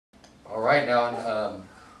All right, now in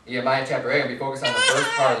Nehemiah chapter 8, I'm going to be focused on the first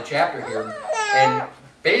part of the chapter here. And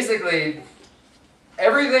basically,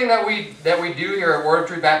 everything that we do here at Word of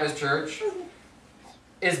Truth Baptist Church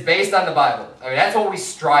is based on the Bible. I mean, that's what we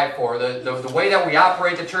strive for. The way that we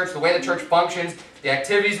operate the church, the way the church functions, the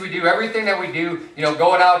activities we do, everything that we do,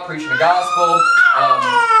 going out, preaching the gospel,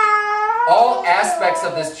 all aspects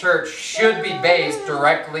of this church should be based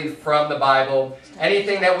directly from the Bible.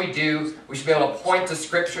 Anything that we do, we should be able to point to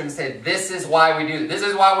Scripture and say, this is why we do this. This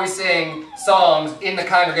is why we sing songs in the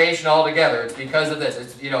congregation all together. It's because of this.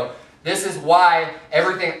 It's, this is why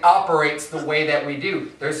everything operates the way that we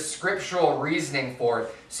do. There's scriptural reasoning for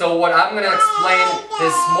it. So what I'm going to explain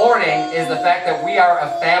this morning is the fact that we are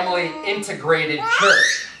a family integrated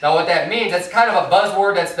church. Now what that means, that's kind of a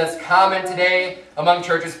buzzword that's common today among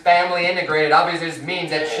churches, family integrated. Obviously this means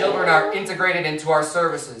that children are integrated into our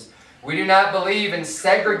services. We do not believe in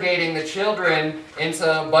segregating the children into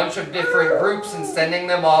a bunch of different groups and sending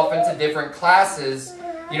them off into different classes,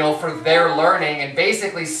 for their learning, and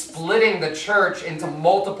basically splitting the church into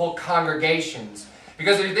multiple congregations.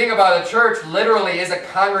 Because if you think about it, the church literally is a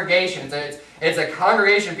congregation. It's a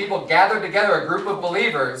congregation. People gather together, a group of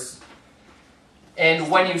believers. And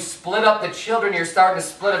when you split up the children, you're starting to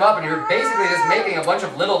split them up, and you're basically just making a bunch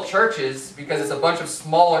of little churches because it's a bunch of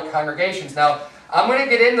smaller congregations. Now, I'm going to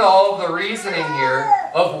get into all of the reasoning here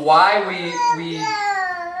of why we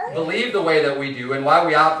believe the way that we do and why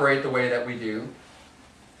we operate the way that we do.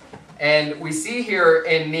 And we see here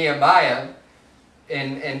in Nehemiah,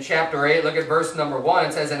 in chapter 8, look at verse number 1.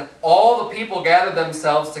 It says, "And all the people gathered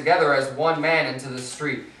themselves together as one man into the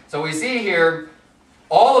street." So we see here,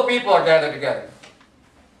 all the people are gathered together.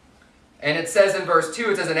 And it says in verse 2,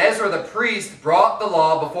 it says, "And Ezra the priest brought the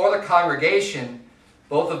law before the congregation,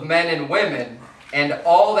 both of men and women, and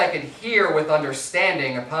all that could hear with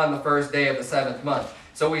understanding upon the first day of the 7th month."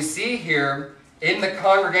 So we see here, in the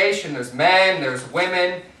congregation, there's men, there's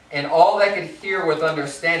women, and all that could hear with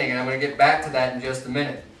understanding. And I'm going to get back to that in just a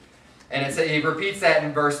minute. And he repeats that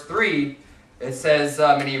in verse 3. It says,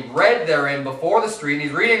 "And he read therein before the street." And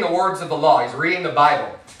he's reading the words of the law. He's reading the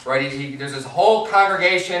Bible. Right? There's this whole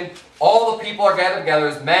congregation. All the people are gathered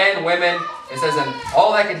together. There's men, women. It says, "And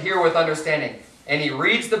all that could hear with understanding." And he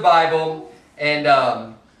reads the Bible. And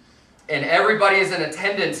everybody is in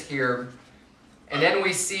attendance here. And then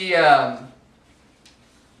we see...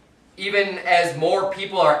 even as more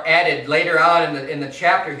people are added later on in the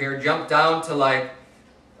chapter here, jump down to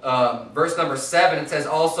verse number 7, it says,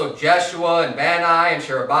 "Also Jeshua and Bani and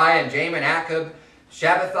Sherebiah and Jamin, Akab,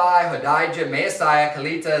 Shabbathai, Hodijah, Maaseiah,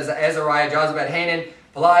 Kelita, Azariah, Jozabad, Hanan,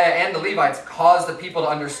 Peliah, and the Levites caused the people to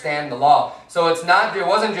understand the law." So it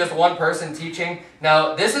wasn't just one person teaching.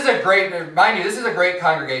 Now this is mind you, this is a great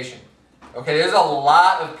congregation. Okay, there's a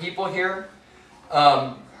lot of people here.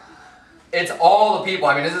 It's all the people.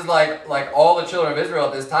 I mean, this is like all the children of Israel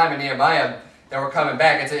at this time in Nehemiah that were coming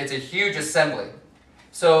back. It's a huge assembly.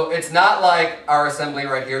 So it's not like our assembly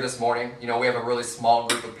right here this morning. We have a really small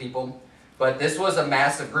group of people. But this was a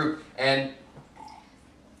massive group. And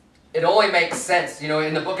it only makes sense.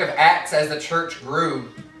 In the book of Acts, as the church grew,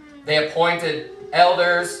 they appointed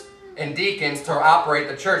elders and deacons to operate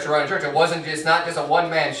the church, to run the church. It's not just a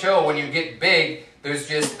one-man show. When you get big,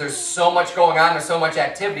 there's so much going on, there's so much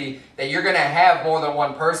activity that you're going to have more than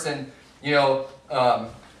one person,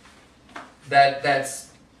 that's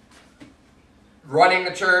running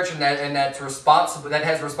the church and that's responsible, that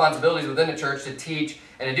has responsibilities within the church to teach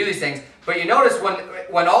and to do these things. But you notice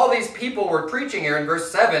when all these people were preaching here in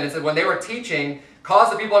verse 7, it said when they were teaching,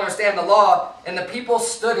 caused the people to understand the law, and the people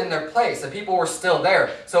stood in their place. The people were still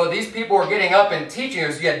there. So these people were getting up and teaching.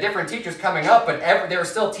 You had different teachers coming up, but they were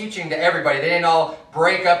still teaching to everybody. They didn't all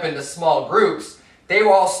break up into small groups. They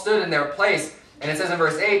were all stood in their place. And it says in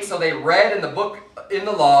verse 8, "So they read in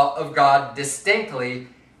the law of God distinctly,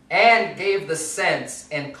 and gave the sense,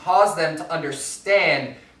 and caused them to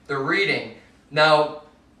understand the reading." Now,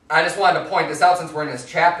 I just wanted to point this out since we're in this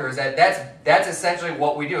chapter, is that that's essentially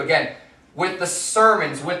what we do. Again, with the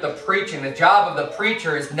sermons, with the preaching, the job of the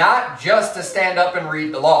preacher is not just to stand up and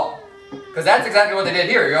read the law. Because that's exactly what they did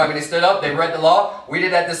here. They stood up, they read the law. We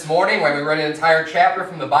did that this morning when we read an entire chapter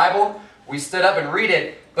from the Bible. We stood up and read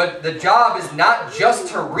it. But the job is not just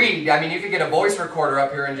to read. I mean, you could get a voice recorder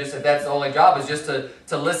up here and just, if that's the only job, is just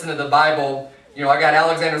to listen to the Bible. I got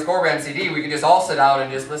Alexander's Corban CD. We could just all sit out and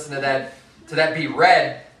just listen to that be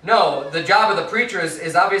read. No, the job of the preacher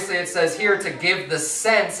is obviously, it says here, to give the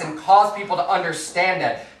sense and cause people to understand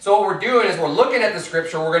that. So what we're doing is we're looking at the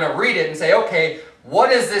scripture, we're going to read it and say, okay, what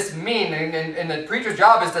does this mean? And the preacher's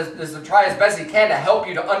job is to try as best he can to help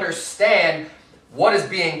you to understand what is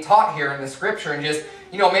being taught here in the scripture and just,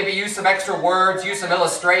 maybe use some extra words, use some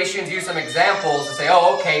illustrations, use some examples to say,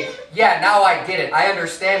 oh, okay, yeah, now I get it. I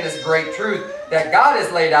understand this great truth that God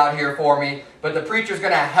has laid out here for me, but the preacher's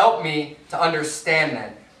going to help me to understand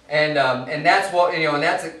that. And that's what, and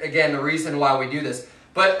that's, again, the reason why we do this.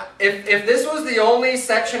 But if this was the only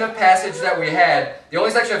section of passage that we had, the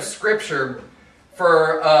only section of scripture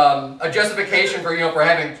for a justification for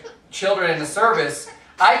having children in the service,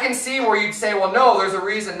 I can see where you'd say, well, no, there's a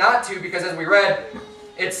reason not to, because as we read,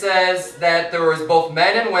 it says that there was both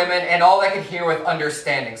men and women and all that could hear with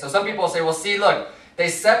understanding. So some people say, well, see, look, they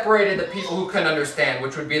separated the people who couldn't understand,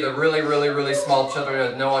 which would be the really, really, really small children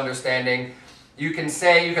with no understanding. You can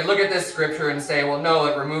look at this scripture and say, well, no,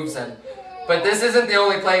 it removes them. But this isn't the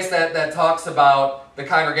only place that talks about the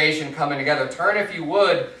congregation coming together. Turn, if you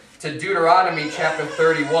would, to Deuteronomy chapter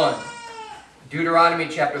 31. Deuteronomy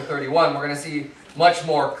chapter 31. We're going to see much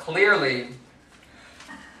more clearly,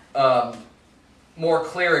 more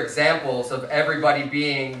clear examples of everybody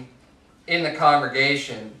being in the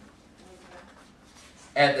congregation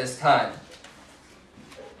at this time.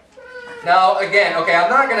 Now, again, okay, I'm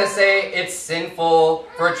not going to say it's sinful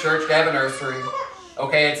for a church to have a nursery.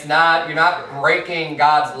 Okay, it's not, you're not breaking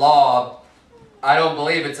God's law. I don't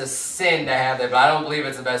believe it's a sin to have that, but I don't believe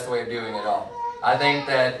it's the best way of doing it all. I think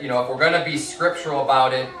that, if we're going to be scriptural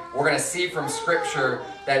about it, we're going to see from Scripture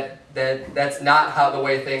that's not how the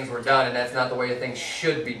way things were done, and that's not the way things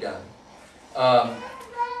should be done. So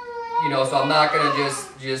I'm not going to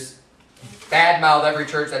just badmouth every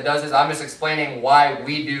church that does this. I'm just explaining why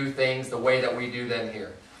we do things the way that we do them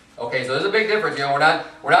here. Okay, so there's a big difference. We're not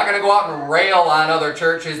going to go out and rail on other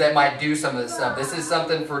churches that might do some of this stuff. This is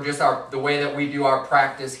something for just the way that we do our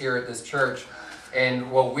practice here at this church,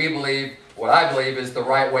 and what I believe is the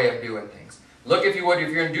right way of doing things. Look, if you would,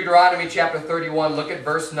 if you're in Deuteronomy chapter 31, look at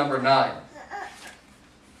verse number 9.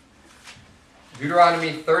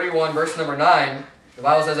 Deuteronomy 31, verse number 9, the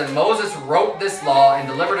Bible says, "And Moses wrote this law and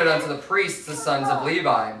delivered it unto the priests, the sons of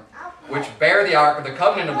Levi, which bear the ark of the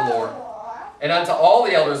covenant of the Lord, and unto all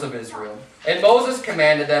the elders of Israel. And Moses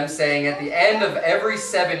commanded them, saying, At the end of every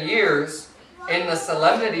 7 years, in the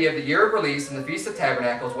solemnity of the year of release, in the Feast of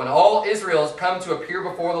Tabernacles, when all Israel is come to appear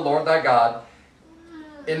before the Lord thy God,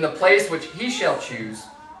 in the place which he shall choose,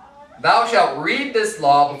 thou shalt read this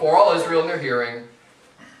law before all Israel in their hearing."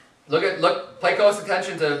 Pay close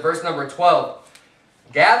attention to verse number 12.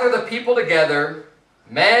 "Gather the people together,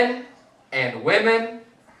 men and women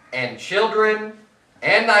and children,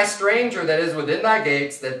 and thy stranger that is within thy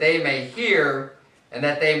gates, that they may hear, and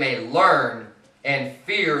that they may learn, and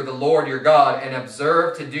fear the Lord your God, and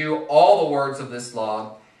observe to do all the words of this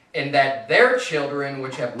law, and that their children,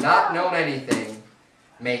 which have not known anything,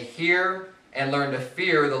 may hear and learn to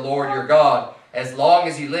fear the Lord your God, as long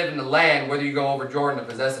as you live in the land, whether you go over Jordan to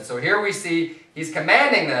possess it." So here we see he's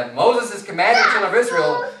commanding them. Moses is commanding the children of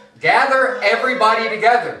Israel, gather everybody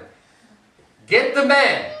together. Get the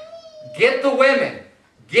men, get the women,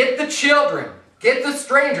 get the children, get the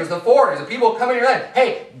strangers, the foreigners, the people coming in your land.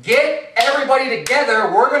 Hey, get everybody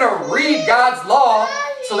together. We're going to read God's law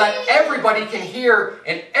so that everybody can hear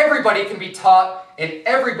and everybody can be taught and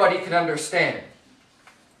everybody can understand.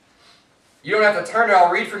 You don't have to turn it. I'll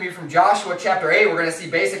read from you from Joshua chapter 8. We're going to see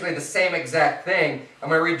basically the same exact thing. I'm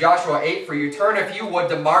going to read Joshua 8 for you. Turn, if you would,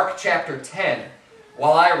 to Mark chapter 10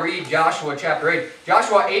 while I read Joshua chapter 8.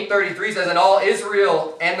 Joshua 8:33 says, "And all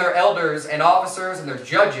Israel and their elders and officers and their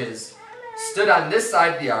judges stood on this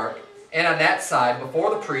side of the ark and on that side before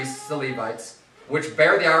the priests, the Levites, which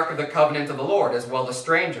bear the ark of the covenant of the Lord, as well the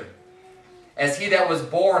stranger, as he that was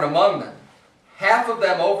born among them. Half of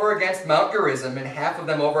them over against Mount Gerizim, and half of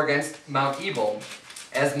them over against Mount Ebal,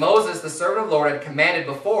 as Moses, the servant of the Lord, had commanded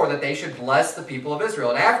before, that they should bless the people of Israel.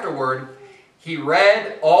 And afterward he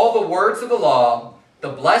read all the words of the law, the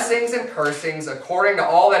blessings and cursings, according to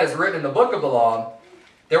all that is written in the book of the law.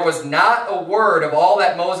 There was not a word of all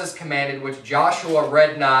that Moses commanded which Joshua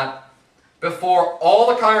read not before all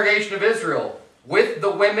the congregation of Israel, with the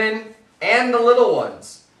women and the little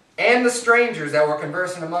ones, and the strangers that were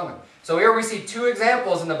conversing among them." So here we see two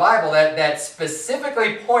examples in the Bible that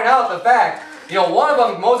specifically point out the fact, one of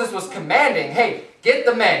them Moses was commanding, hey, get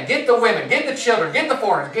the men, get the women, get the children, get the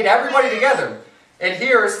foreigners, get everybody together. And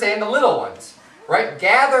here is saying the little ones, right?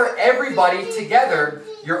 Gather everybody together.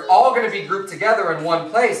 You're all going to be grouped together in one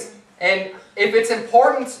place. And if it's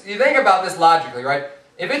important, you think about this logically, right?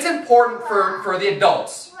 If it's important for the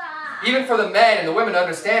adults, even for the men and the women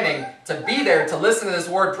understanding, to be there, to listen to this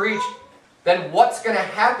word preached, then what's going to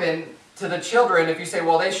happen to the children if you say,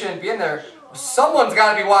 well, they shouldn't be in there? Someone's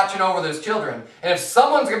got to be watching over those children. And if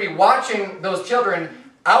someone's going to be watching those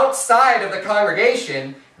children, outside of the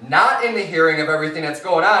congregation, not in the hearing of everything that's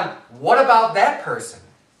going on, what about that person?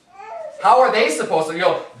 How are they supposed to,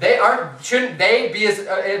 shouldn't they be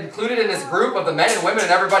included in this group of the men and women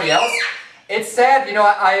and everybody else? It's sad,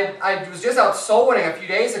 I was just out soul winning a few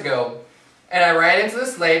days ago, and I ran into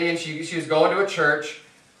this lady, and she was going to a church,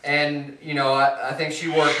 and, I think she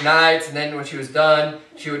worked nights, and then when she was done,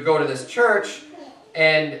 she would go to this church,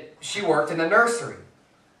 and she worked in the nursery.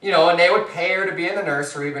 And they would pay her to be in the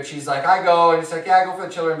nursery, but she's like, I go, and she's like, yeah, I go for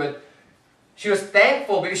the children, but she was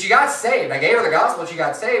thankful because she got saved. I gave her the gospel, she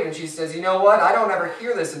got saved, and she says, you know what, I don't ever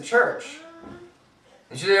hear this in church.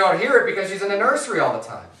 And she don't hear it because she's in the nursery all the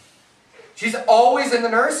time. She's always in the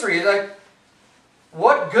nursery. Like,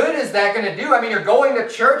 what good is that going to do? I mean, you're going to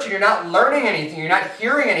church and you're not learning anything. You're not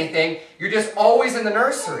hearing anything. You're just always in the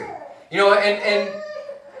nursery. And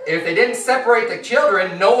if they didn't separate the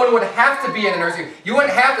children, no one would have to be in the nursery. You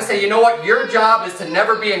wouldn't have to say, you know what, your job is to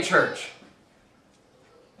never be in church.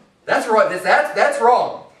 That's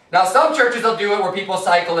wrong. Now, some churches will do it where people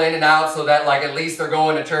cycle in and out so that, at least they're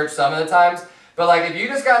going to church some of the times. But, if you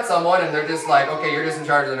just got someone and they're just like, okay, you're just in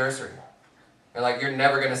charge of the nursery. And, you're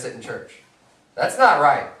never going to sit in church. That's not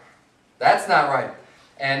right. That's not right.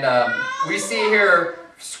 And we see here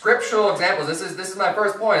scriptural examples. This is my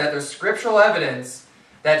first point, that there's scriptural evidence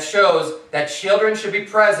that shows that children should be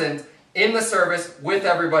present in the service with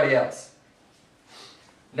everybody else.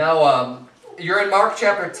 Now, you're in Mark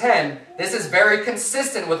chapter 10. This is very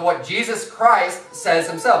consistent with what Jesus Christ says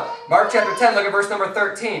himself. Mark chapter 10, look at verse number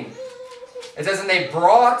 13. It says, and they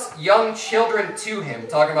brought young children to him,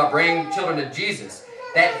 talking about bringing children to Jesus,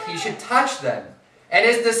 that he should touch them. And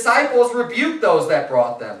his disciples rebuked those that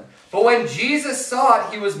brought them. But when Jesus saw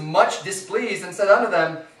it, he was much displeased, and said unto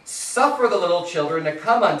them, suffer the little children to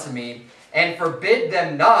come unto me, and forbid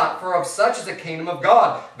them not, for of such is the kingdom of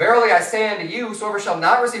God. Verily I say unto you, whosoever shall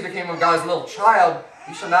not receive the kingdom of God as a little child,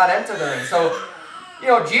 he shall not enter therein. So,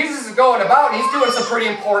 Jesus is going about, and he's doing some pretty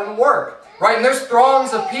important work, right? And there's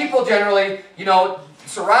throngs of people generally,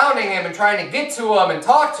 surrounding him and trying to get to him and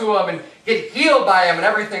talk to him and get healed by him and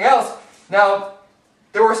everything else. Now,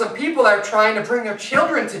 there were some people that are trying to bring their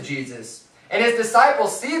children to Jesus. And his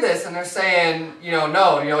disciples see this and they're saying,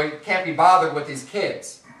 no, you can't be bothered with these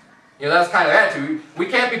kids. That's kind of the attitude. We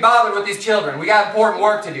can't be bothered with these children. We got important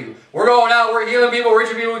work to do. We're going out, we're healing people,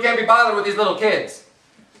 reaching people. We can't be bothered with these little kids.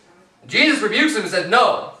 Jesus rebukes them and says,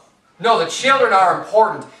 no, the children are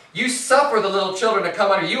important. You suffer the little children to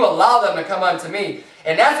come unto you. You allow them to come unto me.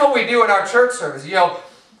 And that's what we do in our church service.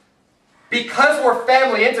 Because we're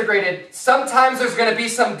family integrated, sometimes there's going to be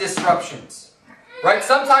some disruptions. Right?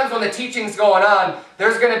 Sometimes when the teaching's going on,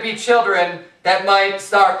 there's going to be children that might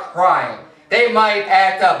start crying. They might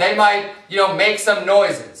act up. They might, make some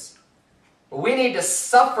noises. But we need to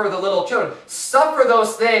suffer the little children. Suffer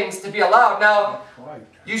those things to be allowed. Now,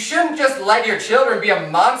 you shouldn't just let your children be a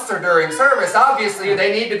monster during service. Obviously,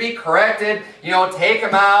 they need to be corrected. Take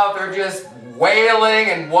them out. They're just wailing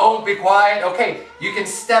and won't be quiet. Okay, you can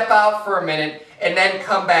step out for a minute and then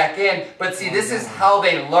come back in. But see, this is how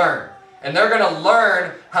they learn. And they're going to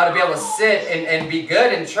learn how to be able to sit and be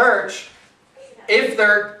good in church if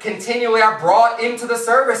they're continually are brought into the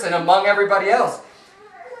service and among everybody else.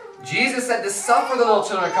 Jesus said to suffer the little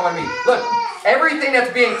children to come unto me. Look, everything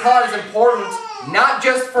that's being taught is important, not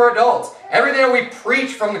just for adults. Everything that we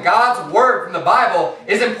preach from God's Word, from the Bible,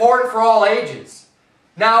 is important for all ages.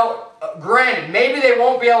 Now, granted, maybe they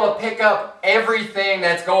won't be able to pick up everything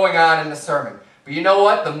that's going on in the sermon. But you know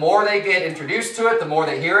what? The more they get introduced to it, the more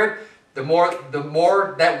they hear it, the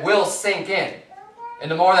more that will sink in. And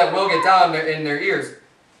the more that will get down in their ears.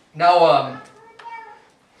 Now,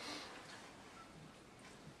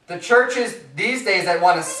 the churches these days that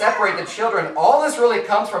want to separate the children, all this really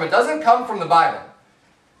comes from, it doesn't come from the Bible.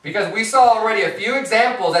 Because we saw already a few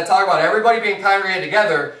examples that talk about everybody being congregated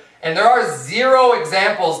together, and there are 0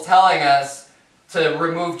 examples telling us to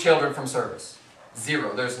remove children from service.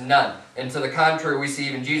 0. There's none. And to the contrary, we see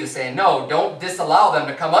even Jesus saying, no, don't disallow them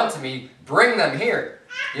to come unto me. Bring them here.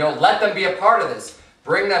 Let them be a part of this.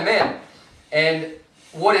 Bring them in. And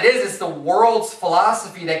what it is the world's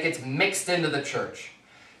philosophy that gets mixed into the church.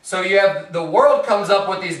 So you have, the world comes up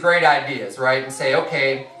with these great ideas, right? And say,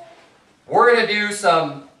 okay, we're going to do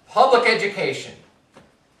some public education.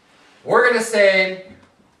 We're going to say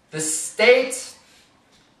the state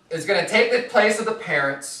is going to take the place of the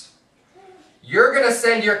parents. You're going to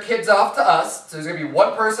send your kids off to us. So there's going to be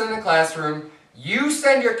one person in the classroom. You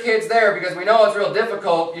send your kids there because we know it's real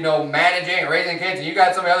difficult, managing and raising kids, and you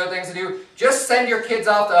got so many other things to do. Just send your kids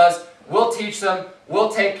off to us. we'll teach them, we'll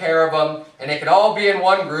take care of them, and they can all be in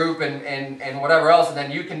one group and whatever else, and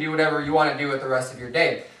then you can do whatever you want to do with the rest of your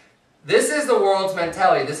day. This is the world's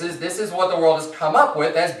mentality. This is what the world has come up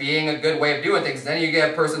with as being a good way of doing things. Then you get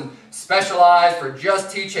a person specialized for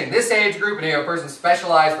just teaching this age group, and you have a person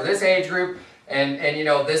specialized for this age group, and you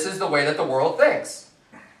know, this is the way that the world thinks.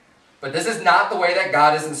 But this is not the way that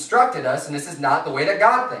God has instructed us, and this is not the way that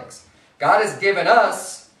God thinks. God has given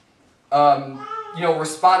us, you know,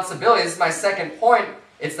 responsibility. This is my second point.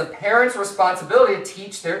 It's the parents' responsibility to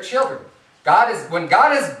teach their children. When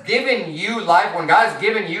God has given you life, when God has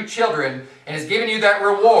given you children, and has given you that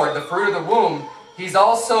reward, the fruit of the womb, He's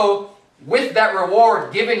also, with that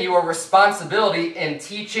reward, given you a responsibility in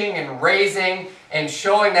teaching and raising and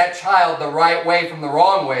showing that child the right way from the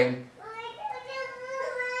wrong way.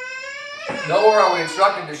 Nowhere are we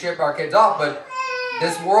instructed to ship our kids off, but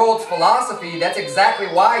this world's philosophy, that's exactly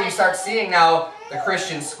why you start seeing now the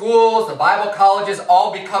Christian schools, the Bible colleges,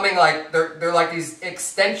 all becoming like, they're like these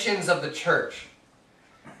extensions of the church.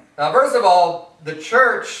 Now, first of all, the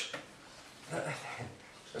church,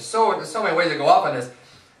 there's so many ways to go off on this.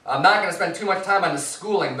 I'm not going to spend too much time on the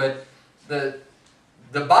schooling, but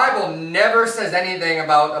the Bible never says anything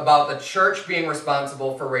about the church being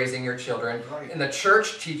responsible for raising your children and the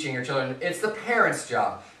church teaching your children. It's the parents'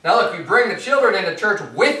 job. Now look, you bring the children into church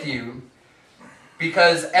with you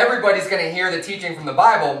because everybody's going to hear the teaching from the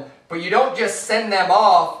Bible, but you don't just send them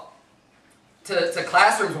off to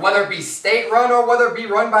classrooms, whether it be state-run or whether it be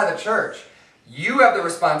run by the church. You have the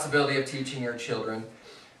responsibility of teaching your children.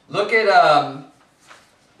 Look at,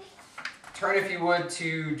 turn if you would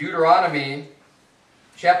to Deuteronomy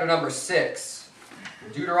chapter number 6.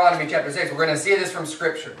 Deuteronomy chapter 6. We're going to see this from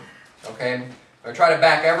Scripture. Okay? I'm going to try to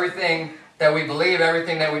back everything that we believe,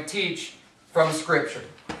 everything that we teach from Scripture.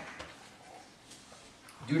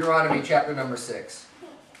 Deuteronomy chapter number 6.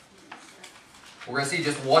 We're going to see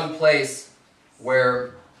just one place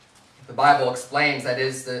where the Bible explains that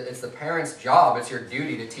it's the parents' job, it's your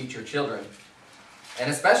duty to teach your children. And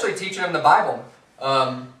especially teaching them the Bible.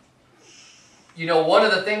 You know, one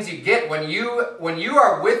of the things you get when you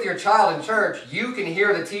are with your child in church, you can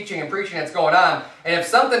hear the teaching and preaching that's going on. And if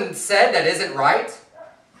something's said that isn't right,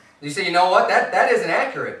 you say, you know what, that isn't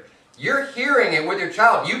accurate. You're hearing it with your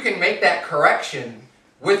child. You can make that correction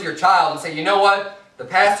with your child and say, you know what, the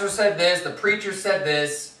pastor said this, the preacher said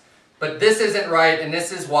this, but this isn't right, and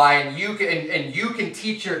this is why, and you can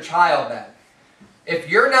teach your child that. If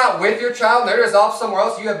you're not with your child and they're just off somewhere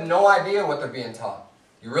else, you have no idea what they're being taught.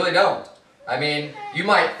 You really don't. I mean, you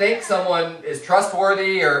might think someone is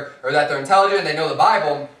trustworthy or that they're intelligent and they know the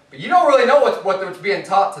Bible, but you don't really know what's being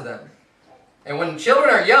taught to them. And when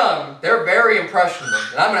children are young, they're very impressionable.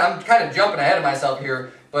 And I'm kind of jumping ahead of myself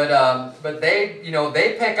here, but they, you know,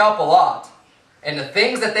 they pick up a lot. And the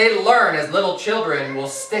things that they learn as little children will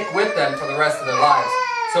stick with them for the rest of their lives.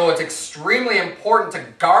 So it's extremely important to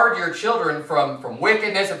guard your children from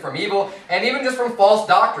wickedness and from evil, and even just from false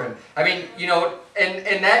doctrine. I mean, you know,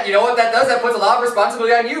 and that, you know what that does? That puts a lot of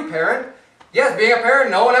responsibility on you, parent. Yes, being a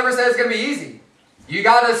parent, no one ever says it's going to be easy. You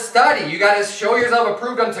got to study. You got to show yourself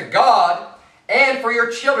approved unto God and for your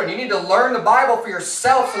children. You need to learn the Bible for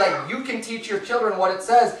yourself so that you can teach your children what it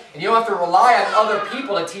says, and you don't have to rely on other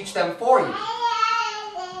people to teach them for you.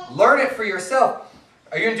 Learn it for yourself.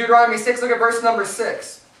 Are you in Deuteronomy 6? Look at verse number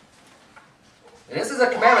 6. And this is a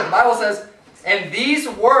commandment. The Bible says, and these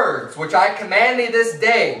words which I command thee this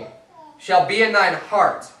day shall be in thine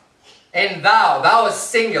heart. And thou is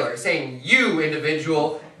singular, saying you,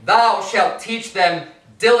 individual, thou shalt teach them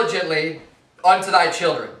diligently unto thy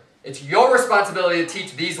children. It's your responsibility to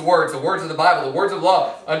teach these words, the words of the Bible, the words of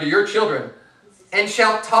law, unto your children. And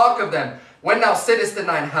shalt talk of them when thou sittest in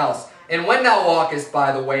thine house, and when thou walkest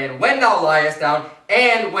by the way, and when thou liest down,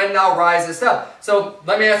 and when thou risest up. So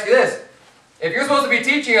let me ask you this. If you're supposed to be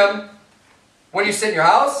teaching them when you sit in your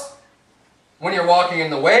house, when you're walking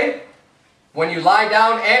in the way, when you lie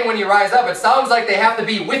down, and when you rise up, it sounds like they have to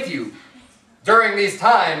be with you during these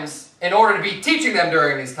times in order to be teaching them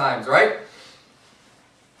during these times, right?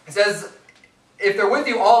 It says, if they're with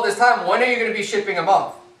you all this time, when are you going to be shipping them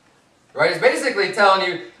off? Right? It's basically telling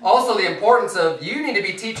you also the importance of you need to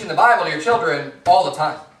be teaching the Bible to your children all the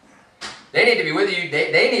time. They need to be with you.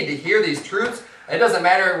 They need to hear these truths. It doesn't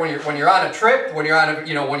matter when you're on a trip, when you're on a,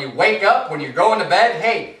 you know, when you wake up, when you're going to bed.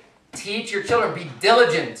 Hey, teach your children. Be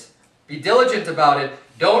diligent. Be diligent about it.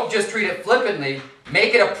 Don't just treat it flippantly.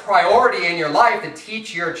 Make it a priority in your life to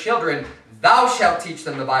teach your children. Thou shalt teach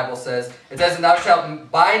them, the Bible says. It says, and thou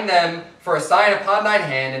shalt bind them for a sign upon thine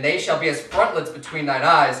hand, and they shall be as frontlets between thine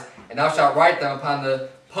eyes, and thou shalt write them upon the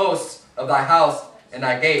posts of thy house and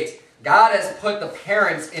thy gate. God has put the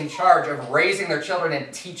parents in charge of raising their children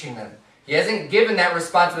and teaching them. He hasn't given that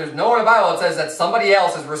responsibility. Nowhere in the Bible it says that somebody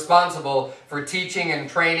else is responsible for teaching and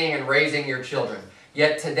training and raising your children.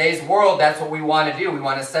 Yet today's world, that's what we want to do. We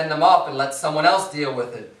want to send them off and let someone else deal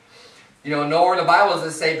with it. You know, nowhere in the Bible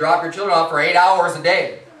does it say drop your children off for 8 hours a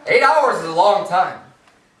day. 8 hours is a long time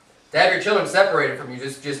to have your children separated from you.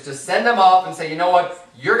 Just to send them off and say, you know what,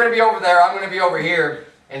 you're going to be over there, I'm going to be over here,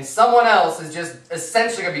 and someone else is just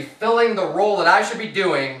essentially going to be filling the role that I should be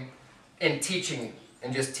doing in teaching you.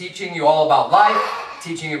 And just teaching you all about life,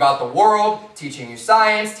 teaching you about the world, teaching you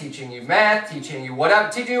science, teaching you math, teaching you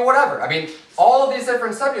whatever. I mean, all of these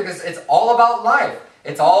different subjects, it's all about life.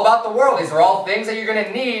 It's all about the world. These are all things that you're going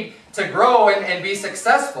to need to grow and be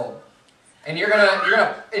successful. And you're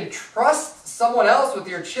gonna entrust someone else with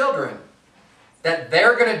your children, that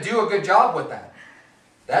they're going to do a good job with that.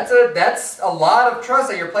 That's a lot of trust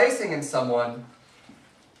that you're placing in someone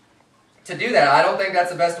to do that. I don't think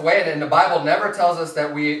that's the best way, and the Bible never tells us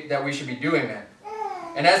that we should be doing that.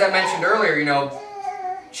 And as I mentioned earlier, you know,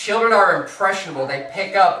 children are impressionable. They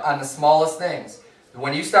pick up on the smallest things.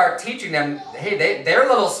 When you start teaching them, hey, they're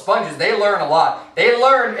little sponges. They learn a lot. They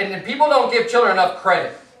learn, and people don't give children enough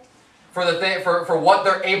credit for what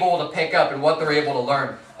they're able to pick up and what they're able to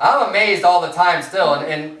learn. I'm amazed all the time still,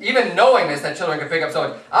 and even knowing this, that children can pick up so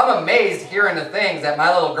much, I'm amazed hearing the things that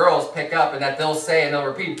my little girls pick up and that they'll say and they'll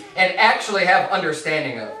repeat and actually have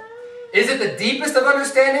understanding of. Is it the deepest of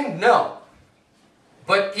understanding? No.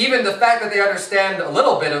 But even the fact that they understand a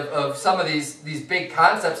little bit of some of these big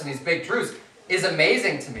concepts and these big truths is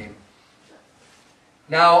amazing to me.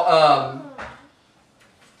 Now,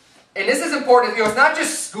 and this is important, you know, it's not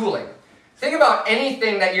just schooling. Think about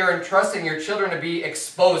anything that you're entrusting your children to be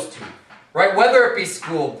exposed to, right? Whether it be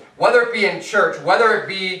school, whether it be in church, whether it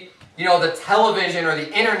be, you know, the television or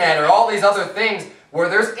the internet or all these other things where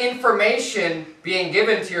there's information being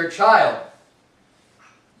given to your child.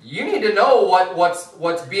 You need to know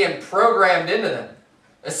what's being programmed into them,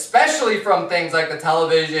 especially from things like the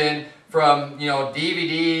television, from, you know,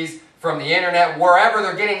 DVDs, from the internet, wherever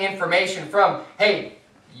they're getting information from. Hey,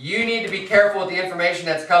 you need to be careful with the information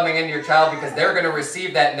that's coming into your child, because they're going to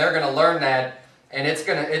receive that and they're going to learn that, and it's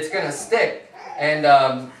gonna stick.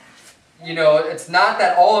 And you know, it's not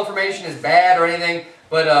that all information is bad or anything,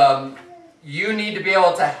 but you need to be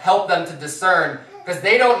able to help them to discern, because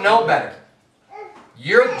they don't know better.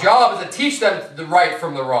 Your job is to teach them the right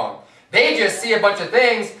from the wrong. They just see a bunch of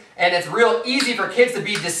things, and it's real easy for kids to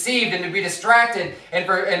be deceived and to be distracted, and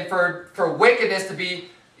for wickedness to be,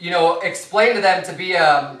 you know, explained to them,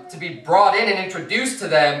 to be brought in and introduced to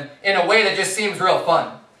them in a way that just seems real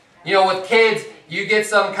fun. You know, with kids, you get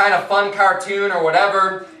some kind of fun cartoon or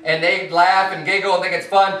whatever, and they laugh and giggle and think it's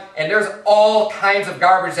fun, and there's all kinds of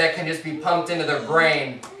garbage that can just be pumped into their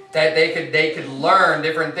brain that they could learn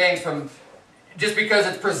different things from, just because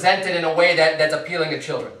it's presented in a way that's appealing to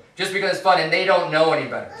children. Just because it's fun, and they don't know any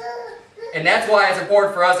better. And that's why it's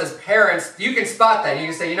important for us as parents. You can spot that. You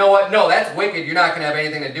can say, you know what? No, that's wicked. You're not going to have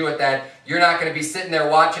anything to do with that. You're not going to be sitting there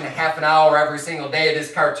watching a half an hour every single day of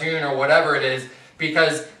this cartoon or whatever it is,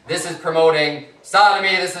 because this is promoting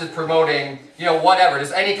sodomy, this is promoting, you know, whatever.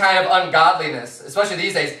 Just any kind of ungodliness, especially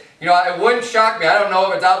these days. You know, it wouldn't shock me. I don't know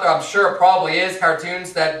if it's out there. I'm sure it probably is,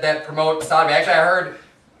 cartoons that promote sodomy. Actually, I heard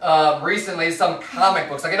recently some comic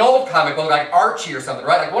books, like an old comic book, like Archie or something,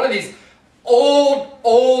 right? Like one of these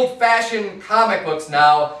old-fashioned comic books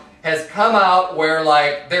now has come out where,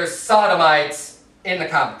 like, there's sodomites in the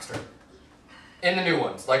comic strip. In the new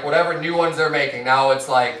ones. Like, whatever new ones they're making. Now it's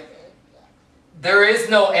like, there is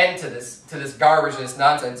no end to this garbage, this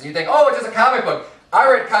nonsense. And you think, oh, it's just a comic book. I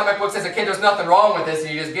read comic books as a kid, there's nothing wrong with this,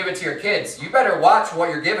 and you just give it to your kids. You better watch what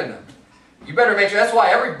you're giving them. You better make sure. That's why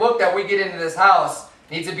every book that we get into this house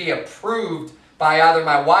needs to be approved by either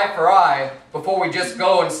my wife or I before we just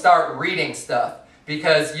go and start reading stuff.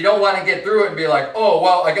 Because you don't want to get through it and be like, oh,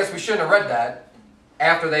 well, I guess we shouldn't have read that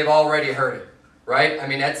after they've already heard it. Right? I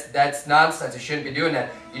mean, that's nonsense. You shouldn't be doing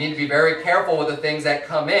that. You need to be very careful with the things that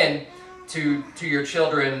come in to your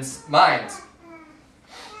children's minds.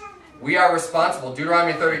 We are responsible.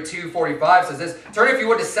 Deuteronomy 32:45 says this. Turn, if you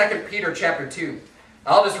would, to 2 Peter chapter 2.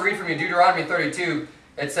 I'll just read from you Deuteronomy 32.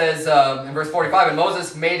 It says in verse 45, and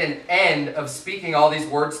Moses made an end of speaking all these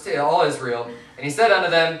words to all Israel. And he said unto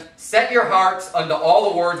them, set your hearts unto all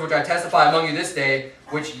the words which I testify among you this day,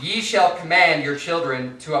 which ye shall command your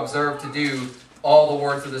children to observe to do all the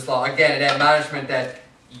words of this law. Again, an admonishment that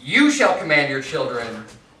you shall command your children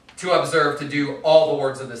to observe to do all the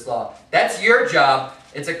words of this law. That's your job.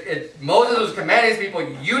 Moses was commanding his people,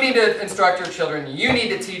 you need to instruct your children, you need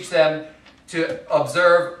to teach them to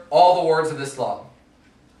observe all the words of this law.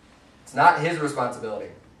 It's not his responsibility.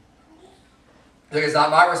 Look, it's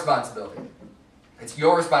not my responsibility. It's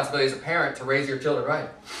your responsibility as a parent to raise your children right.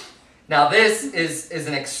 Now, this is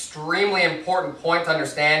an extremely important point to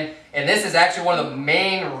understand, and this is actually one of the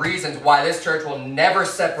main reasons why this church will never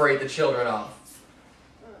separate the children off.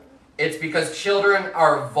 It's because children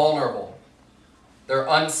are vulnerable. They're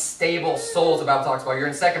unstable souls, the Bible talks about. You're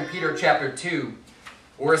in 2 Peter chapter 2.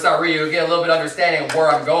 We're going to start reading. You'll get a little bit of understanding of where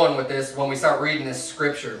I'm going with this when we start reading this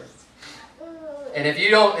scripture. And if you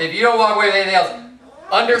don't walk away with anything else,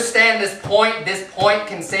 understand this point. This point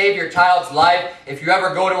can save your child's life if you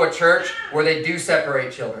ever go to a church where they do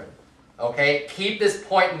separate children. Okay? Keep this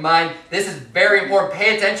point in mind. This is very important.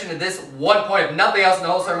 Pay attention to this one point. If nothing else in the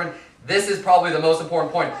whole sermon, this is probably the most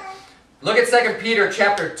important point. Look at 2 Peter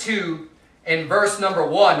chapter 2 and verse number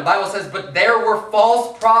 1. The Bible says, "But there were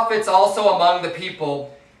false prophets also among the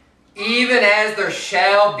people, even as there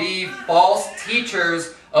shall be false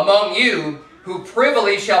teachers among you, who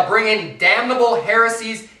privily shall bring in damnable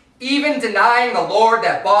heresies, even denying the Lord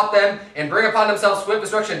that bought them, and bring upon themselves swift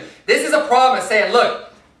destruction." This is a promise saying,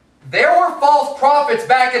 look, there were false prophets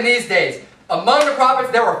back in these days. Among the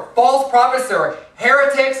prophets, there were false prophets, there were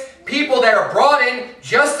heretics, people that are brought in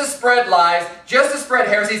just to spread lies, just to spread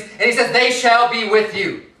heresies. And he says, they shall be with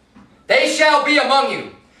you. They shall be among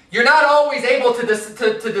you. You're not always able to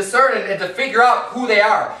discern and to figure out who they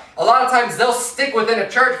are. A lot of times they'll stick within a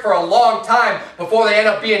church for a long time before they end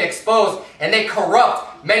up being exposed, and they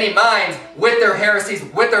corrupt many minds with their heresies,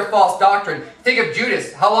 with their false doctrine. Think of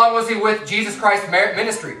Judas. How long was he with Jesus Christ's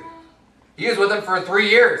ministry? He was with him for 3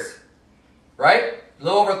 years, right? A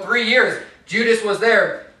little over 3 years. Judas was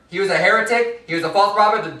there. He was a heretic. He was a false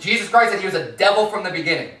prophet. Jesus Christ said he was a devil from the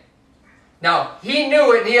beginning. Now, he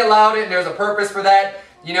knew it and he allowed it, and there's a purpose for that.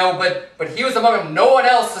 You know, but he was among them. No one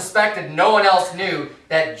else suspected, no one else knew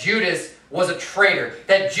that Judas was a traitor,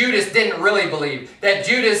 that Judas didn't really believe, that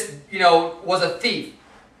Judas, was a thief.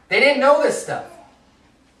 They didn't know this stuff.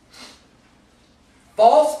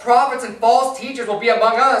 False prophets and false teachers will be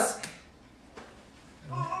among us.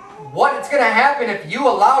 What's going to happen if you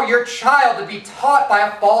allow your child to be taught by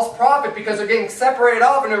a false prophet because they're getting separated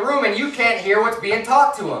off in a room and you can't hear what's being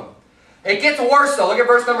taught to them? It gets worse though. Look at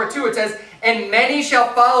verse number 2. It says, "And many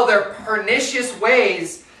shall follow their pernicious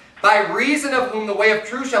ways, by reason of whom the way of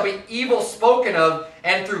truth shall be evil spoken of,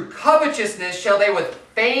 and through covetousness shall they with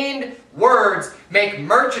feigned words make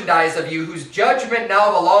merchandise of you, whose judgment now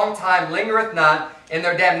of a long time lingereth not, and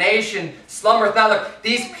their damnation slumbereth not." Look,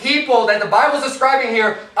 these people that the Bible is describing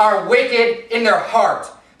here are wicked in their heart.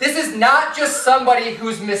 This is not just somebody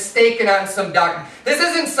who's mistaken on some doctrine. This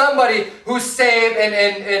isn't somebody who's saved and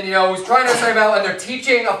who's trying to save out and they're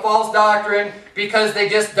teaching a false doctrine because they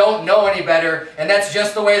just don't know any better, and that's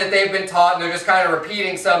just the way that they've been taught, and they're just kind of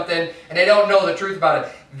repeating something and they don't know the truth about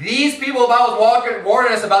it. These people, if I was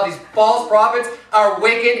warning us about these false prophets, are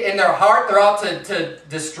wicked in their heart. They're out to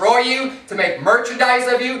destroy you, to make merchandise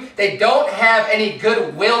of you. They don't have any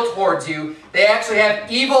goodwill towards you. They actually have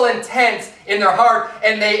evil intent in their heart,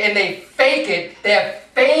 and they fake it. They have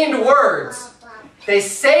feigned words. They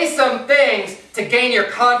say some things to gain your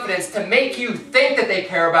confidence, to make you think that they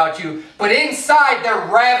care about you, but inside they're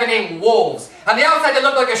ravening wolves. On the outside they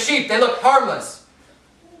look like a sheep. They look harmless.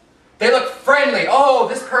 They look friendly. Oh,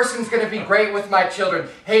 this person's going to be great with my children.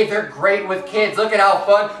 Hey, they're great with kids. Look at how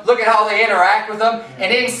fun. Look at how they interact with them.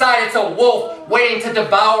 And inside it's a wolf waiting to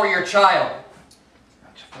devour your child.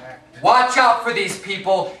 Watch out for these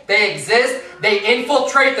people. They exist. They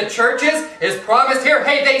infiltrate the churches. It's promised here,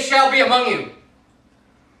 hey, they shall be among you.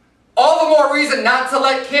 All the more reason not to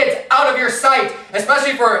let kids out of your sight,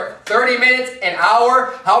 especially for 30 minutes, an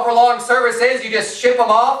hour, however long service is. You just ship them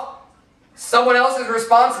off. Someone else is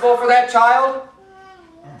responsible for that child.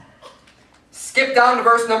 Skip down to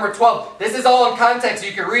verse number 12. This is all in context.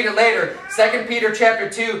 You can read it later. 2 Peter chapter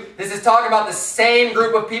 2. This is talking about the same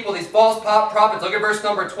group of people, these false prophets. Look at verse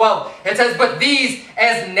number 12. It says, "But these,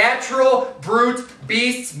 as natural brute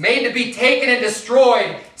beasts, made to be taken and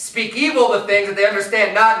destroyed, speak evil of the things that they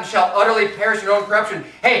understand not, and shall utterly perish in their own corruption."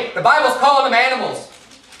 Hey, the Bible's calling them animals.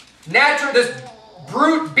 Natural, this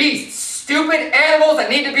brute beasts, stupid animals that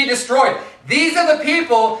need to be destroyed. These are the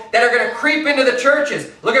people that are going to creep into the churches.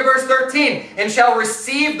 Look at verse 13. "And shall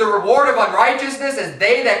receive the reward of unrighteousness, as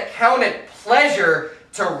they that count it pleasure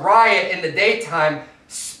to riot in the daytime.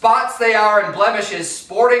 Spots they are and blemishes,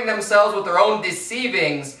 sporting themselves with their own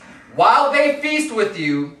deceivings, while they feast with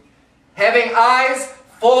you, having eyes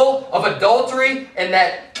full of adultery, and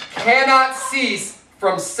that cannot cease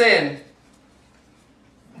from sin."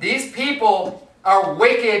 These people are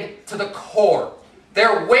wicked to the core.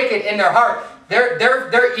 They're wicked in their heart.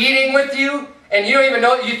 They're eating with you, and you don't even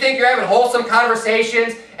know, you think you're having wholesome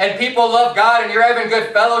conversations, and people love God, and you're having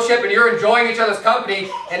good fellowship, and you're enjoying each other's company,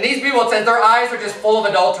 and these people, it says their eyes are just full of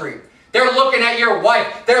adultery. They're looking at your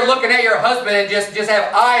wife, they're looking at your husband, and just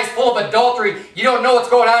have eyes full of adultery. You don't know what's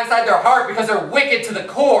going on inside their heart because they're wicked to the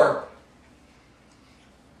core.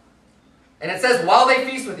 And it says, while they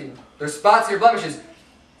feast with you, their spots and your blemishes.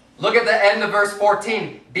 Look at the end of verse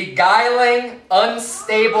 14. Beguiling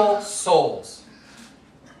unstable souls.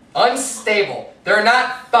 Unstable. They're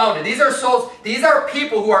not founded. These are souls. These are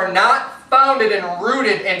people who are not founded and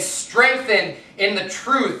rooted and strengthened in the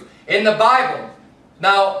truth, in the Bible.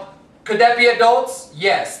 Now, could that be adults?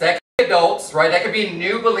 Yes, that could be adults, right? That could be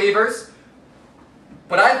new believers.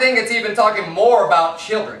 But I think it's even talking more about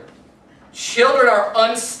children. Children are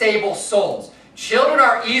unstable souls. Children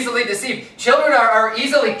are easily deceived. Children are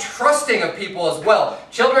easily trusting of people as well.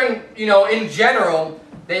 Children, in general,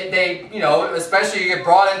 they especially you get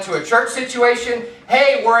brought into a church situation.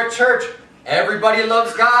 Hey, we're a church. Everybody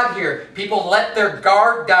loves God here. People let their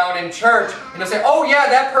guard down in church. And they'll say, oh yeah,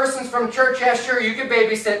 that person's from church. Yeah, sure, you can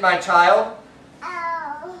babysit my child.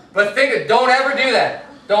 But don't ever do that.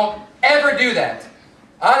 Don't ever do that.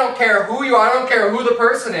 I don't care who you are. I don't care who the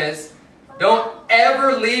person is. Don't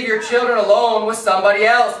ever leave your children alone with somebody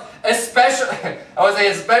else. Especially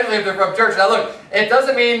if they're from church. Now look, it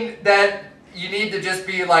doesn't mean that you need to just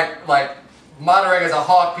be like monitoring as a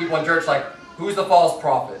hawk people in church, like, who's the false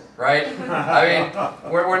prophet, right? I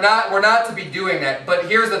mean, we're not to be doing that. But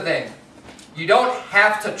here's the thing. You don't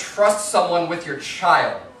have to trust someone with your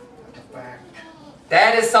child.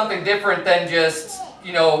 That is something different than just,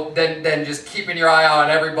 than just keeping your eye on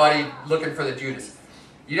everybody looking for the Judas.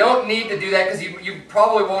 You don't need to do that because you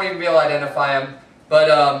probably won't even be able to identify them.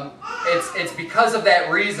 But it's because of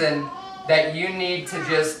that reason that you need to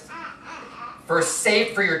just,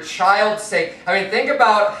 for your child's sake. I mean, think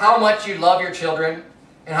about how much you love your children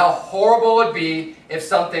and how horrible it would be if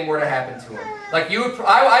something were to happen to them. Like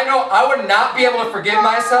I know I would not be able to forgive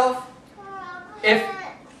myself if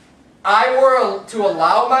I were to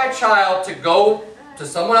allow my child to go to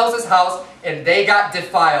someone else's house and they got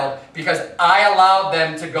defiled because I allowed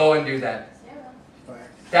them to go and do that.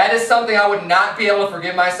 That is something I would not be able to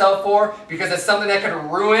forgive myself for because it's something that could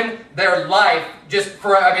ruin their life that's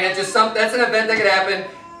an event that could happen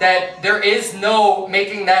that there is no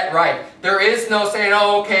making that right. There is no saying,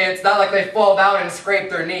 oh, okay, it's not like they fall down and scrape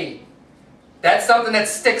their knee. That's something that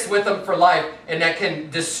sticks with them for life and that can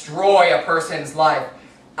destroy a person's life.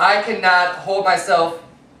 I cannot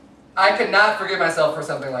forgive myself for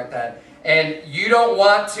something like that. And you don't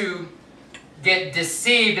want to get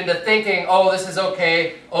deceived into thinking, oh, this is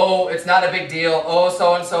okay. Oh, it's not a big deal. Oh,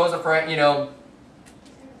 so-and-so is a friend.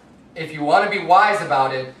 If you want to be wise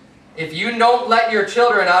about it, if you don't let your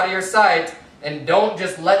children out of your sight and don't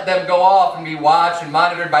just let them go off and be watched and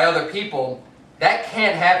monitored by other people, that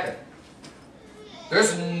can't happen.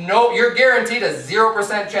 You're guaranteed a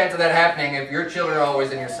 0% chance of that happening if your children are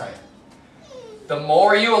always in your sight. The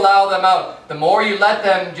more you allow them out, the more you let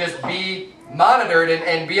them just be monitored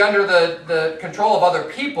and be under the control of other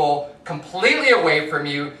people, completely away from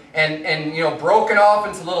you, and broken off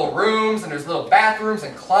into little rooms, and there's little bathrooms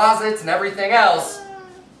and closets and everything else.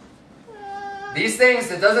 These things,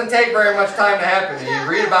 it doesn't take very much time to happen. You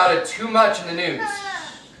read about it too much in the news.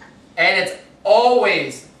 And it's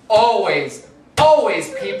always, always,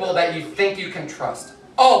 always people that you think you can trust.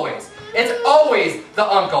 Always. It's always the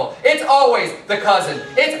uncle. It's always the cousin.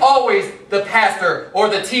 It's always the pastor or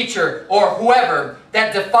the teacher or whoever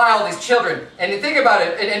that defile these children. And you think about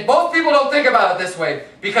it, and both people don't think about it this way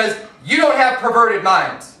because you don't have perverted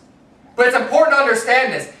minds. But it's important to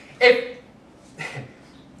understand this.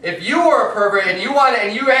 If you were a pervert and you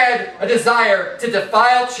had a desire to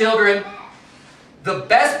defile children, the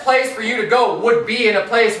best place for you to go would be in a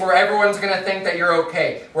place where everyone's going to think that you're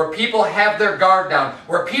okay, where people have their guard down,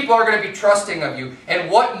 where people are going to be trusting of you. And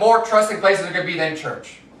what more trusting places are going to be than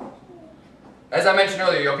church? As I mentioned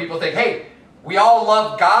earlier, people think, hey, we all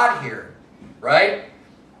love God here, right?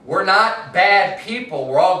 We're not bad people.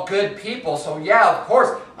 We're all good people. So yeah, of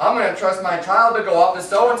course, I'm going to trust my child to go off to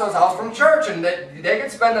so-and-so's house from church and they can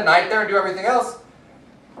spend the night there and do everything else.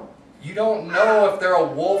 You don't know if they're a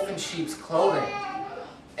wolf in sheep's clothing.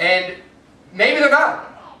 And maybe they're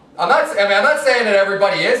not. I'm not saying that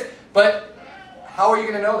everybody is, but how are you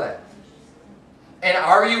going to know that? And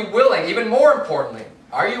are you willing, even more importantly,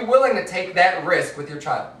 are you willing to take that risk with your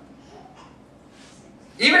child?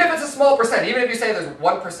 Even if it's a small percent, even if you say there's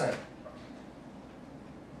 1%,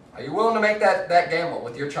 are you willing to make that gamble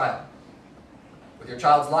with your child? With your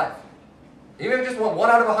child's life? Even if just one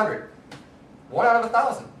out of 100, 1 out of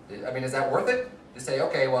 1,000. I mean, is that worth it? To say,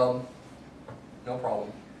 okay, well, no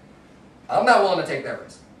problem. I'm not willing to take that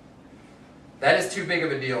risk. That is too big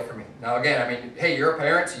of a deal for me. Now again, I mean, hey, you're a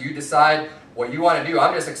parent, so you decide what you want to do.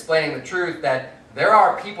 I'm just explaining the truth that there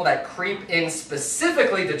are people that creep in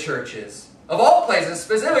specifically to churches, of all places,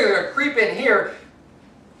 specifically that creep in here,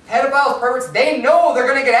 pedophiles, perverts, they know they're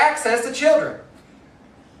going to get access to children.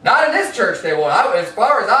 Not in this church they won't. As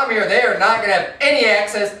far as I'm here, they are not going to have any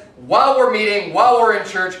access while we're meeting, while we're in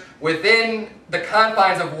church, within the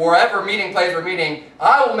confines of wherever meeting place we're meeting.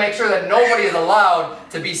 I will make sure that nobody is allowed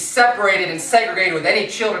to be separated and segregated with any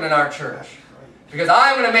children in our church. Because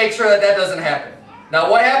I'm going to make sure that that doesn't happen. Now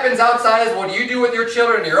what happens outside is what you do with your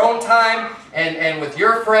children in your own time and with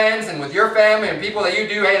your friends and with your family and people that you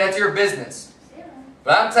do, hey, that's your business.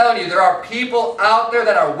 But I'm telling you, there are people out there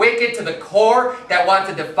that are wicked to the core that want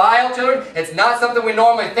to defile children. It's not something we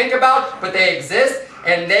normally think about, but they exist,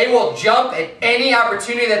 and they will jump at any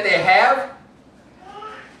opportunity that they have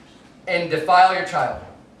and defile your child.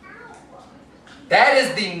 That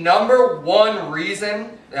is the number one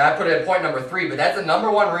reason, and I put it at point number 3, but that's the number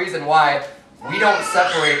one reason why we don't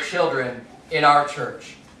separate children in our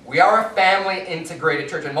church. We are a family integrated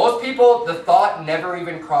church, and most people, the thought never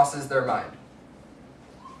even crosses their mind.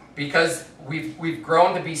 Because we've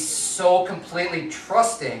grown to be so completely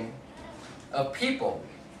trusting of people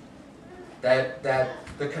that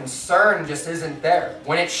the concern just isn't there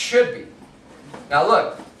when it should be. Now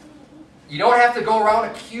look, you don't have to go around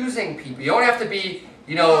accusing people. You don't have to be,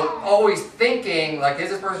 always thinking like, is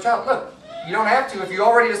this person's child? Look, you don't have to. If you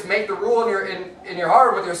already just make the rule in your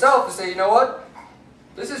heart with yourself to say, you know what,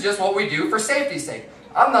 this is just what we do for safety's sake.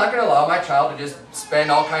 I'm not going to allow my child to just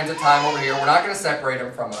spend all kinds of time over here. We're not going to separate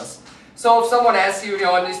them from us. So if someone asks you,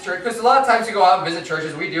 in these churches, because a lot of times you go out and visit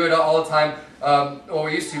churches, we do it all the time. Well,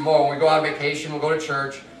 we used to more. When we go on vacation, we'll go to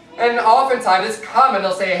church. And oftentimes it's common,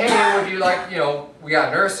 they'll say, hey, would you like, we got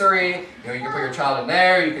a nursery, you can put your child in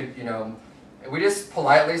there, you could, and we just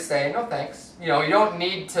politely say, no thanks. You don't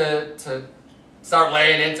need to start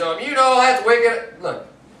laying into them, that's wicked. Look,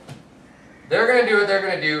 they're going to do what they're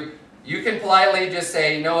going to do. You can politely just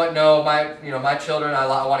say, you know what, no, my children, I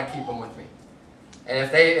want to keep them with me. And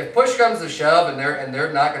if push comes to shove and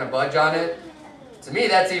they're not going to budge on it, to me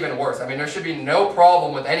that's even worse. I mean, there should be no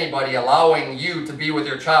problem with anybody allowing you to be with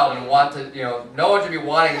your child and want to, no one should be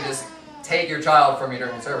wanting to just take your child from you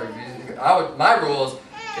during the service. My rule is,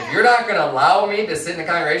 if you're not going to allow me to sit in the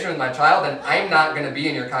congregation with my child, then I'm not going to be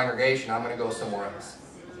in your congregation. I'm going to go somewhere else.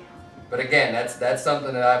 But again, that's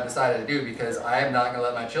something that I've decided to do because I am not going to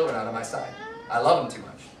let my children out of my sight. I love them too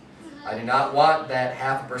much. I do not want that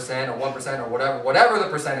 0.5% or 1% or whatever the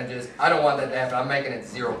percentage is. I don't want that to happen. I'm making it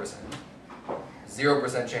 0%.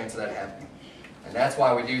 0% chance of that happening. And that's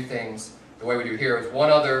why we do things the way we do here.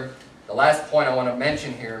 The last point I want to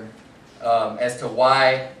mention here as to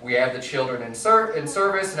why we have the children in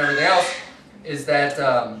service and everything else is that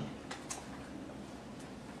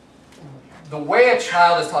the way a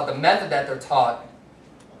child is taught, the method that they're taught,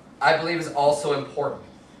 I believe is also important.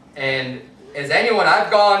 And as anyone,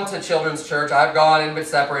 I've gone to children's church, I've gone and been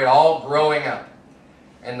separated all growing up.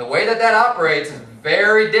 And the way that operates is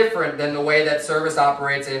very different than the way that service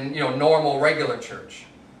operates in normal, regular church.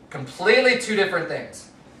 Completely two different things.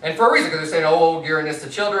 And for a reason, because they're saying, oh, we're gearing this to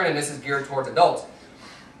children and this is geared towards adults.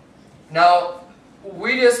 Now,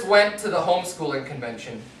 we just went to the homeschooling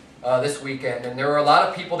convention this weekend, and there were a lot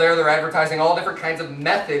of people there that are advertising all different kinds of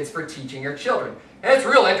methods for teaching your children. And it's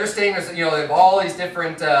real interesting. There's, they have all these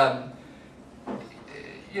different,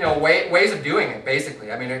 ways of doing it,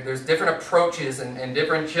 basically. I mean, there's different approaches, and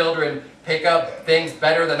different children pick up things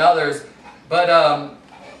better than others. But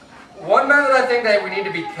one method I think that we need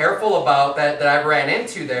to be careful about that I've ran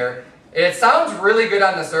into there, it sounds really good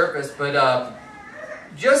on the surface, but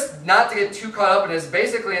just not to get too caught up in it,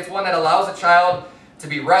 it's one that allows a child to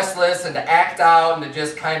be restless and to act out and to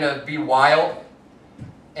just kind of be wild.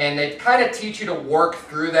 And they kind of teach you to work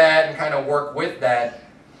through that and kind of work with that.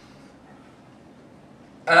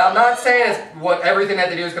 And I'm not saying everything that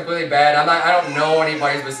they do is completely bad. I don't know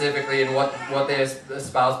anybody specifically and what they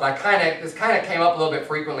espouse, but this kind of came up a little bit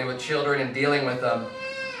frequently with children and dealing with them.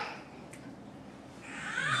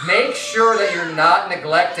 Make sure that you're not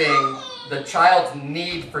neglecting the child's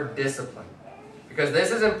need for discipline, because this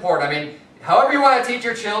is important. I mean, however you want to teach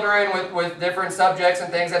your children with different subjects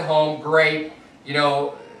and things at home, great. It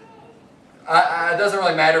doesn't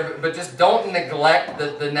really matter, but just don't neglect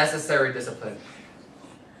the necessary discipline.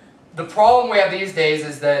 The problem we have these days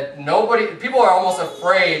is that people are almost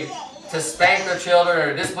afraid to spank their children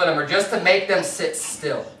or discipline them or just to make them sit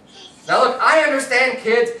still. Now look, I understand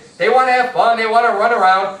kids, they want to have fun, they want to run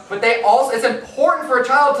around, but it's important for a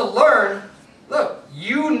child to learn, look,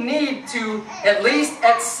 you need to, at least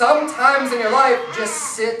at some times in your life,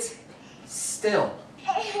 just sit still.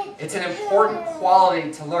 It's an important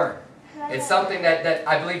quality to learn. It's something that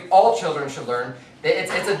I believe all children should learn.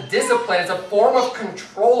 It's a discipline, it's a form of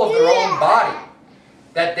control of their own body.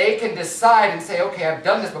 That they can decide and say, okay, I've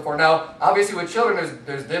done this before. Now, obviously with children,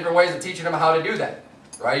 there's different ways of teaching them how to do that.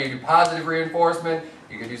 Right? You do positive reinforcement,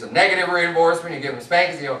 you could use a negative reinforcement, you give them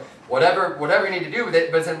spankings, whatever you need to do with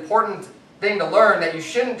it. But it's an important thing to learn that you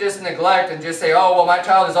shouldn't just neglect and just say, oh, well, my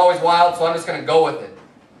child is always wild, so I'm just going to go with it.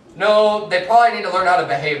 No, they probably need to learn how to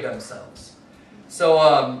behave themselves.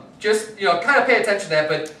 So just, kind of pay attention to that.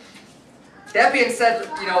 But that being said,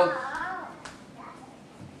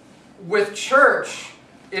 with church,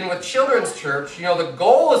 and with children's church, the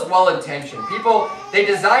goal is well-intentioned. People, they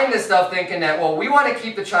design this stuff thinking that, well, we want to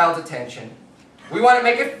keep the child's attention. We want to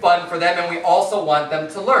make it fun for them, and we also want them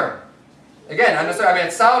to learn. Again,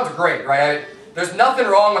 it sounds great, right? There's nothing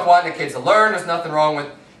wrong with wanting the kids to learn. There's nothing wrong with,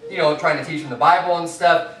 trying to teach them the Bible and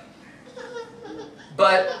stuff.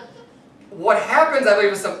 But what happens, I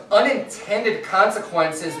believe, is some unintended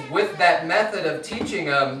consequences with that method of teaching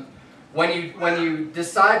them when you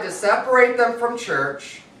decide to separate them from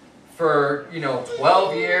church for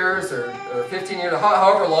 12 years or 15 years,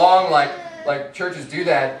 however long like churches do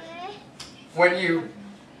that. When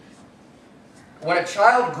a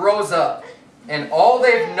child grows up and all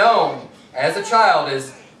they've known as a child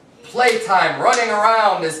is playtime, running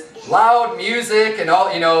around, this loud music and all,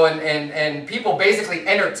 and people basically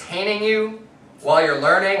entertaining you while you're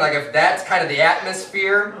learning, like if that's kind of the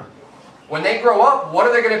atmosphere. When they grow up, what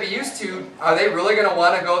are they going to be used to? Are they really going to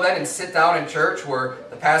want to go then and sit down in church where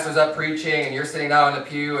the pastor's up preaching and you're sitting down in the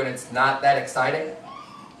pew and it's not that exciting?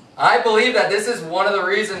 I believe that this is one of the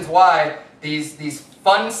reasons why these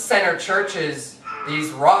fun center churches,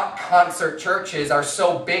 these rock concert churches are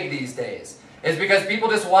so big these days. Is because people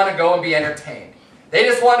just want to go and be entertained. They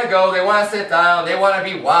just want to go, they want to sit down, they want to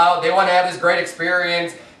be wild, they want to have this great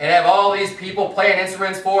experience and have all these people playing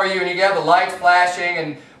instruments for you and you have the lights flashing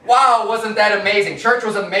and wow, wasn't that amazing? Church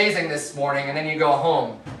was amazing this morning, and then you go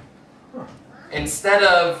home. Instead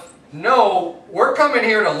of, no, we're coming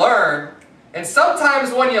here to learn, and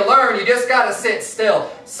sometimes when you learn, you just got to sit still.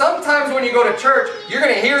 Sometimes when you go to church, you're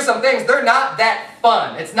going to hear some things, they're not that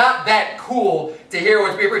fun. It's not that cool to hear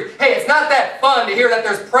what's being preached. Hey, it's not that fun to hear that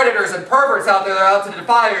there's predators and perverts out there that are out to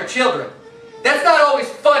defile your children. That's not always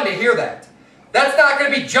fun to hear that. That's not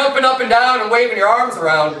going to be jumping up and down and waving your arms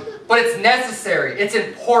around. But it's necessary. It's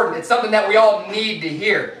important. It's something that we all need to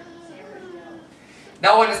hear.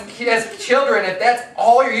 Now, as children, if that's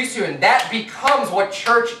all you're used to, and that becomes what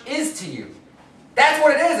church is to you, that's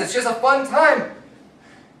what it is. It's just a fun time.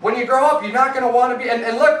 When you grow up, you're not going to want to be... And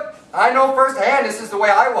look, I know firsthand this is the way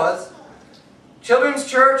I was. Children's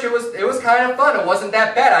church, it was kind of fun. It wasn't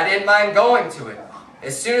that bad. I didn't mind going to it.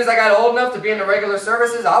 As soon as I got old enough to be in the regular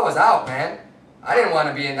services, I was out, man. I didn't want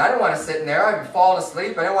to be in. I didn't want to sit in there. I'd be falling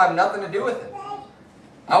asleep. I didn't want nothing to do with it.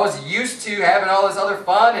 I was used to having all this other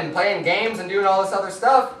fun and playing games and doing all this other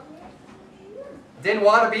stuff. Didn't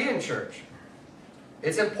want to be in church.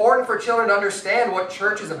 It's important for children to understand what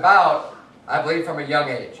church is about, I believe, from a young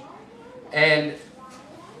age. And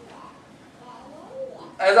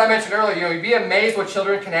as I mentioned earlier, you'd be amazed what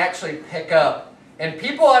children can actually pick up. And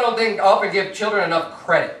people, I don't think, often give children enough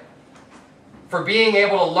credit for being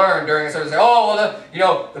able to learn during a service. Say, oh,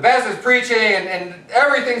 well, the pastor's preaching and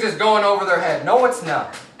everything's just going over their head. No, it's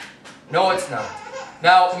not. No, it's not.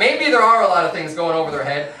 Now, maybe there are a lot of things going over their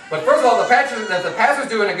head, but first of all, if the pastor's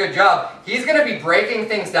doing a good job, he's going to be breaking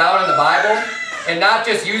things down in the Bible and not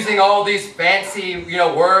just using all these fancy,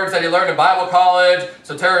 words that he learned in Bible college,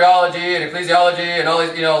 soteriology and ecclesiology and all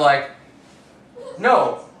these,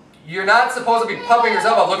 No, you're not supposed to be pumping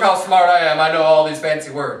yourself up. Look how smart I am. I know all these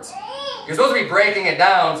fancy words. You're supposed to be breaking it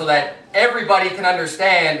down so that everybody can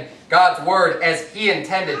understand God's Word as He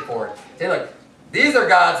intended for it. Say, look, these are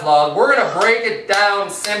God's laws. We're going to break it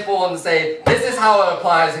down simple and say, this is how it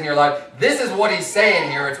applies in your life. This is what He's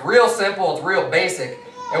saying here. It's real simple. It's real basic.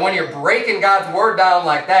 And when you're breaking God's Word down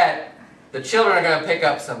like that, the children are going to pick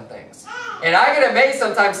up some things. And I get amazed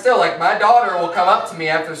sometimes still. Like my daughter will come up to me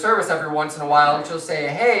after service every once in a while and she'll say,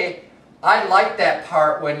 hey, I like that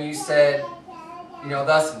part when you said,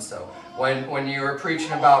 thus and so. When you were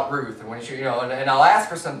preaching about Ruth, and when and I'll ask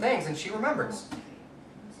her some things, and she remembers.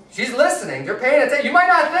 She's listening. They're paying attention. You might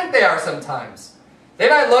not think they are sometimes. They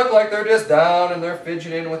might look like they're just down and they're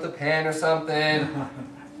fidgeting with a pen or something.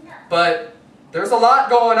 But there's a lot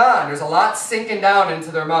going on. There's a lot sinking down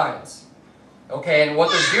into their minds. Okay, and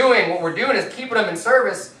what we're doing is keeping them in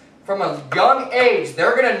service from a young age.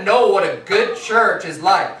 They're going to know what a good church is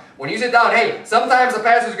like. When you sit down, hey, sometimes the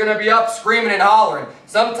pastor's going to be up screaming and hollering.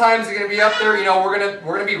 Sometimes they're going to be up there, we're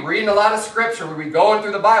going to be reading a lot of scripture. We'll be going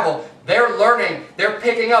through the Bible. They're learning. They're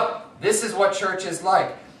picking up. This is what church is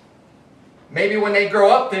like. Maybe when they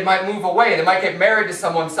grow up, they might move away. They might get married to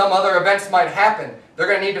someone. Some other events might happen. They're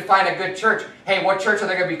going to need to find a good church. Hey, what church are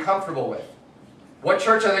they going to be comfortable with? What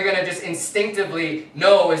church are they going to just instinctively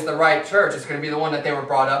know is the right church? It's going to be the one that they were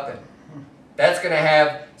brought up in. That's going to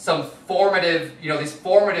have some formative, these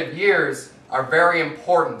formative years are very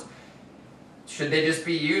important. Should they just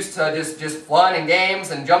be used to just fun and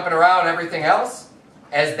games and jumping around and everything else?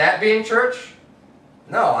 As that being church?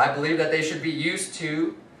 No, I believe that they should be used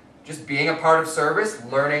to just being a part of service,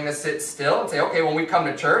 learning to sit still and say, okay, when we come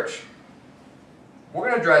to church, we're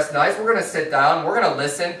going to dress nice, we're going to sit down, we're going to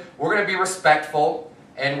listen, we're going to be respectful,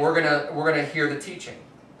 and we're going to hear the teaching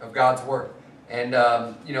of God's Word. And,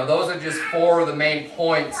 those are just 4 of the main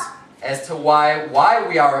points as to why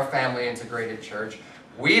we are a family-integrated church.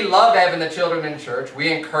 We love having the children in church.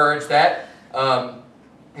 We encourage that. We're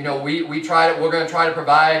going to try to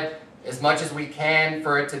provide as much as we can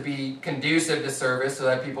for it to be conducive to service so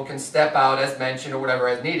that people can step out as mentioned or whatever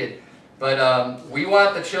as needed. But we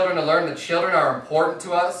want the children to learn the children are important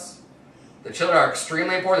to us. The children are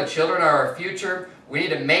extremely important. The children are our future. We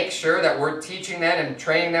need to make sure that we're teaching them and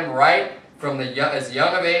training them right from as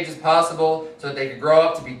young of age as possible so that they can grow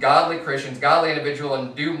up to be godly Christians, godly individuals,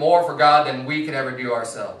 and do more for God than we could ever do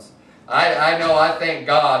ourselves. I thank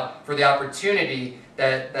God for the opportunity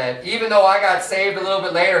that even though I got saved a little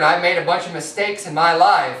bit later and I made a bunch of mistakes in my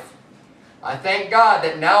life, I thank God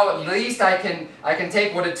that now at least I can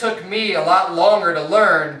take what it took me a lot longer to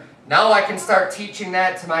learn. Now I can start teaching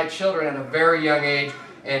that to my children at a very young age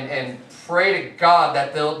and pray to God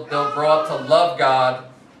that they'll grow up to love God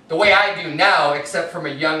the way I do now, except from a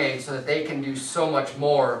young age, so that they can do so much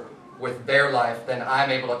more with their life than I'm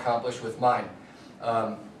able to accomplish with mine.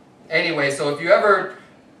 Anyway, so if you ever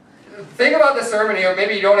think about the sermon here,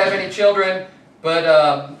 maybe you don't have any children,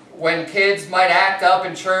 but when kids might act up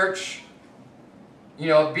in church,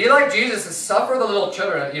 be like Jesus and suffer the little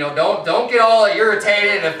children. Don't get all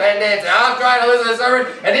irritated and offended. And, I'm trying to listen to the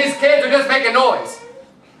sermon, and these kids are just making noise.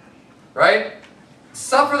 Right?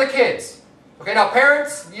 Suffer the kids. Okay, now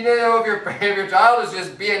parents, if your child is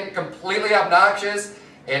just being completely obnoxious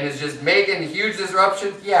and is just making huge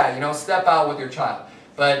disruptions, yeah, step out with your child.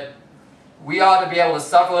 But we ought to be able to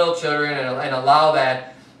suffer little children and allow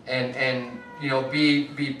that and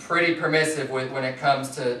be pretty permissive when it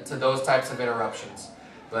comes to those types of interruptions.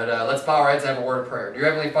 But let's bow our heads and have a word of prayer. Dear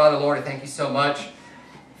Heavenly Father, Lord, I thank you so much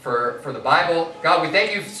for the Bible. God, we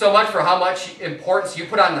thank you so much for how much importance you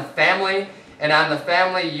put on the family and on the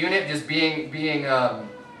family unit just being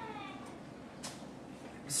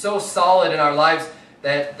so solid in our lives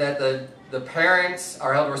that the parents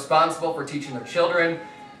are held responsible for teaching their children,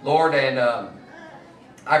 Lord, and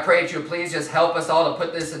I pray that you would please just help us all to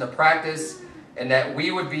put this into practice and that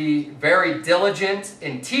we would be very diligent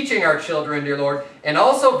in teaching our children, dear Lord, and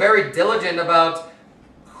also very diligent about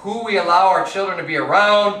who we allow our children to be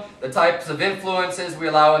around, the types of influences we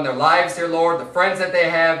allow in their lives, dear Lord, the friends that they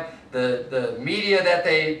have, the media that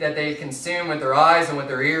they consume with their eyes and with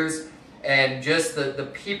their ears, and just the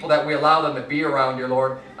people that we allow them to be around, dear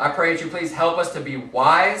Lord. I pray that you please help us to be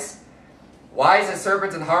wise as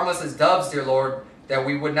serpents and harmless as doves, dear Lord, that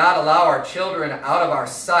we would not allow our children out of our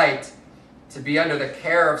sight to be under the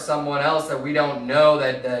care of someone else that we don't know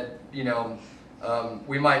that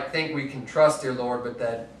we might think we can trust, dear Lord, but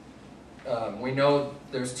that we know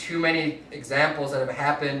there's too many examples that have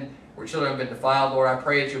happened where children have been defiled. Lord, I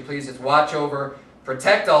pray that you please just watch over,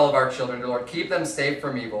 protect all of our children, dear Lord. Keep them safe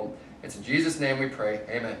from evil. It's in Jesus' name we pray.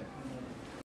 Amen.